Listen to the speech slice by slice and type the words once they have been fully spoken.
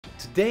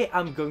Today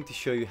I'm going to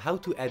show you how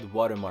to add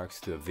watermarks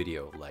to a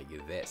video like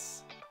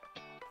this.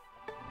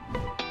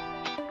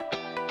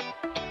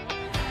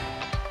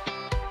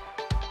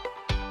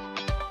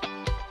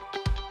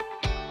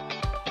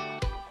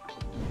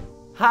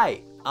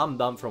 Hi, I'm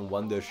Dom from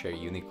Wondershare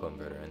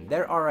UniConverter, and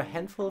there are a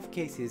handful of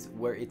cases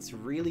where it's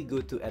really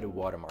good to add a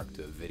watermark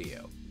to a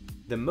video.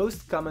 The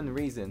most common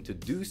reason to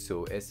do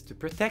so is to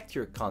protect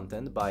your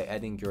content by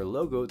adding your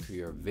logo to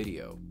your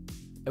video.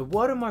 A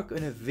watermark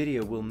on a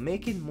video will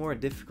make it more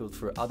difficult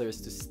for others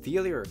to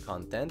steal your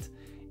content,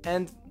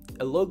 and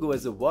a logo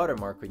as a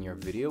watermark on your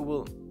video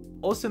will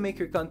also make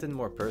your content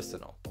more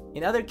personal.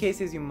 In other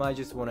cases, you might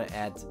just want to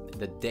add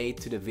the date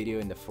to the video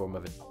in the form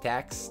of a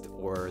text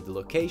or the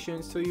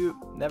location so you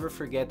never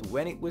forget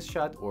when it was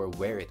shot or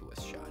where it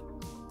was shot.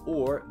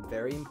 Or,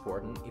 very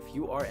important, if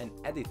you are an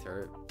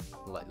editor,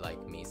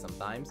 like me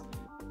sometimes,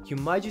 you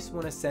might just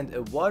want to send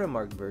a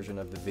watermarked version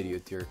of the video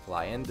to your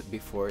client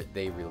before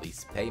they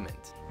release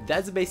payment.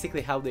 That's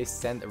basically how they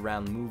send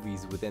around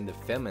movies within the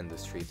film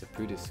industry to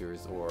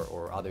producers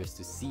or others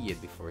to see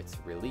it before it's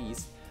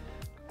released,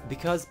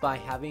 because by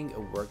having a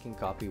working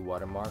copy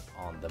watermark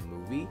on the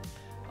movie,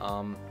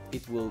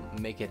 it will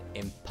make it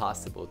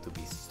impossible to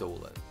be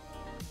stolen.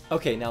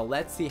 Okay, now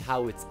let's see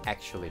how it's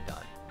actually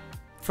done.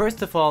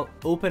 First of all,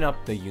 open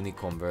up the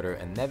UniConverter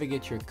and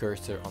navigate your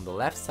cursor on the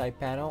left side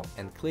panel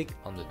and click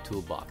on the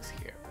toolbox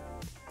here.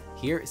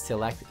 Here,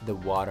 select the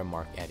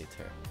Watermark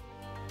Editor.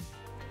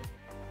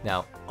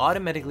 Now,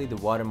 automatically the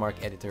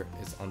Watermark Editor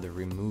is on the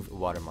Remove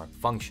Watermark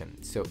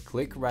function, so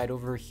click right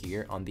over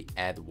here on the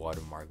Add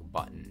Watermark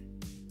button.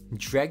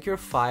 Drag your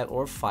file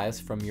or files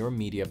from your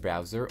media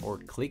browser or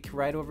click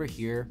right over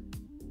here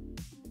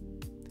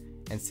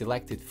and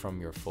select it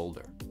from your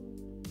folder.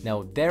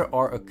 Now, there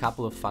are a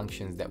couple of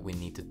functions that we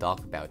need to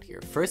talk about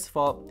here. First of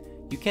all,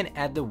 you can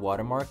add the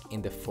watermark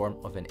in the form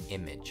of an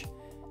image.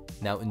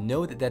 Now,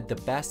 note that the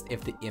best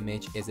if the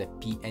image is a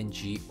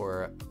PNG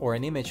or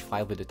an image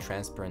file with a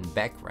transparent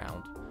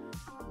background.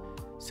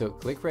 So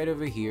click right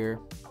over here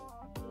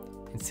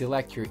and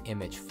select your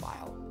image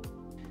file.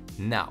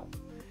 Now,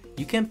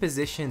 you can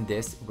position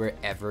this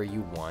wherever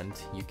you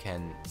want. You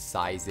can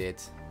size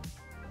it,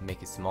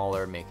 make it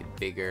smaller, make it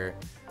bigger,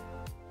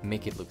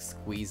 make it look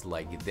squeezed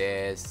like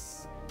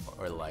this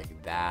or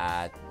like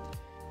that,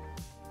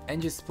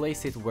 and just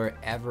place it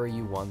wherever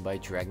you want by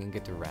dragging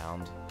it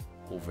around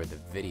over the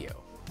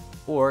video.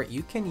 Or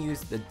you can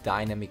use the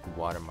dynamic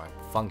watermark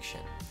function.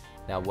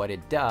 Now what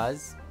it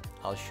does,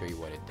 I'll show you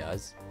what it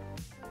does,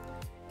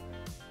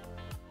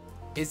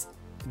 is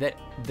that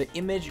the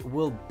image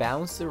will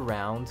bounce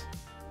around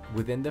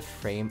within the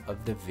frame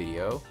of the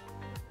video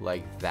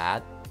like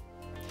that.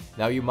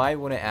 Now you might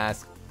want to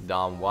ask,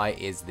 Dom, why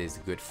is this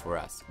good for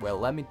us? Well,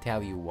 let me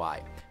tell you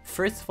why.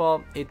 First of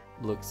all, it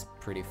looks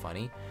pretty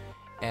funny,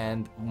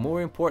 and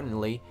more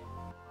importantly,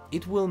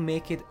 it will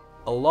make it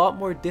a lot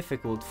more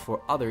difficult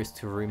for others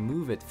to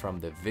remove it from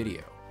the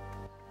video.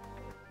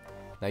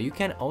 Now you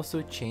can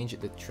also change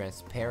the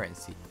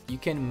transparency. You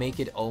can make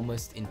it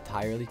almost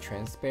entirely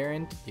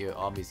transparent. You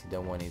obviously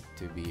don't want it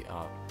to be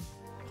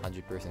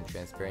 100%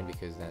 transparent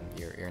because then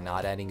you're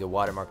not adding a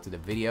watermark to the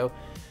video.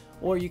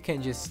 Or you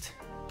can just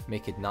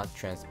make it not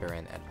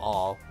transparent at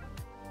all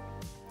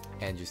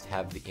and just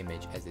have the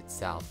image as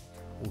itself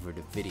over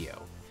the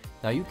video.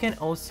 Now you can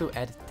also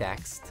add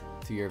text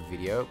to your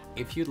video.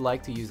 If you'd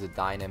like to use a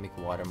dynamic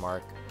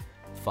watermark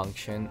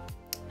function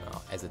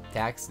as a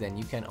text, then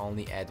you can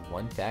only add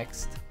one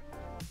text.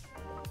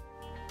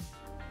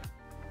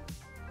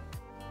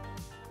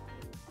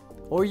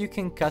 Or you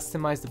can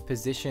customize the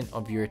position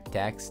of your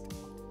text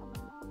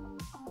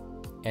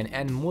and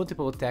add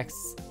multiple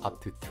texts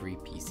up to 3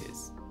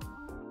 pieces.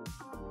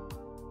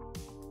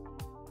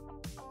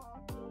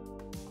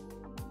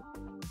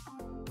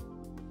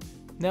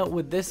 Now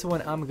with this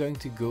one, I'm going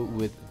to go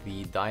with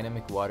the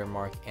dynamic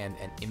watermark and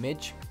an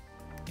image.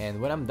 And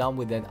when I'm done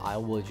with that, I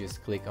will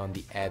just click on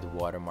the add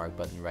watermark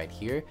button right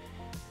here.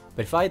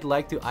 But if I'd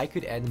like to, I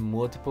could add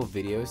multiple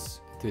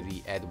videos to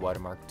the add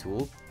watermark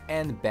tool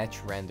and batch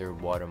render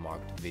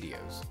watermarked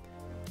videos.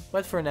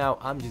 But for now,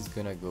 I'm just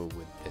gonna go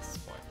with this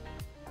one.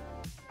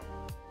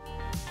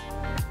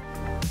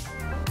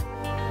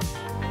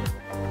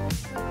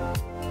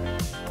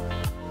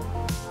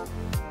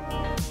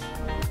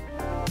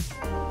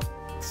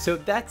 So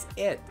that's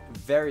it.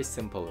 Very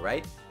simple,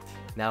 right?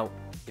 Now,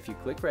 if you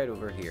click right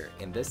over here,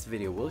 in this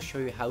video, we'll show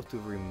you how to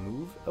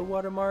remove a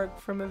watermark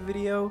from a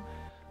video.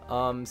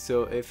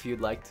 So if you'd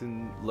like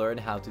to learn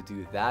how to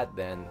do that,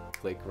 then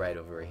click right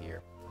over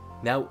here.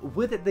 Now,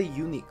 with the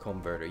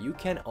UniConverter, you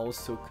can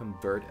also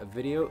convert a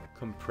video,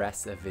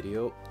 compress a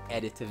video,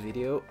 edit a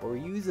video, or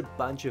use a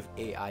bunch of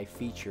AI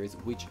features,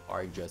 which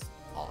are just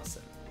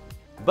awesome.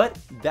 But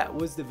that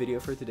was the video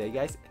for today,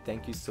 guys.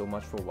 Thank you so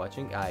much for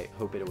watching. I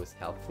hope it was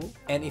helpful.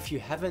 And if you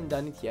haven't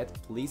done it yet,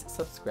 please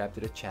subscribe to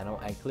the channel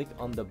and click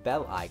on the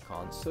bell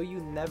icon so you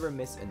never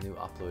miss a new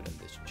upload on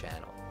this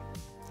channel.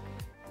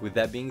 With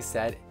that being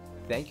said,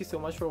 thank you so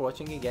much for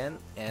watching again,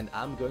 and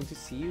I'm going to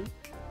see you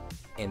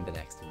in the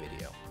next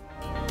video.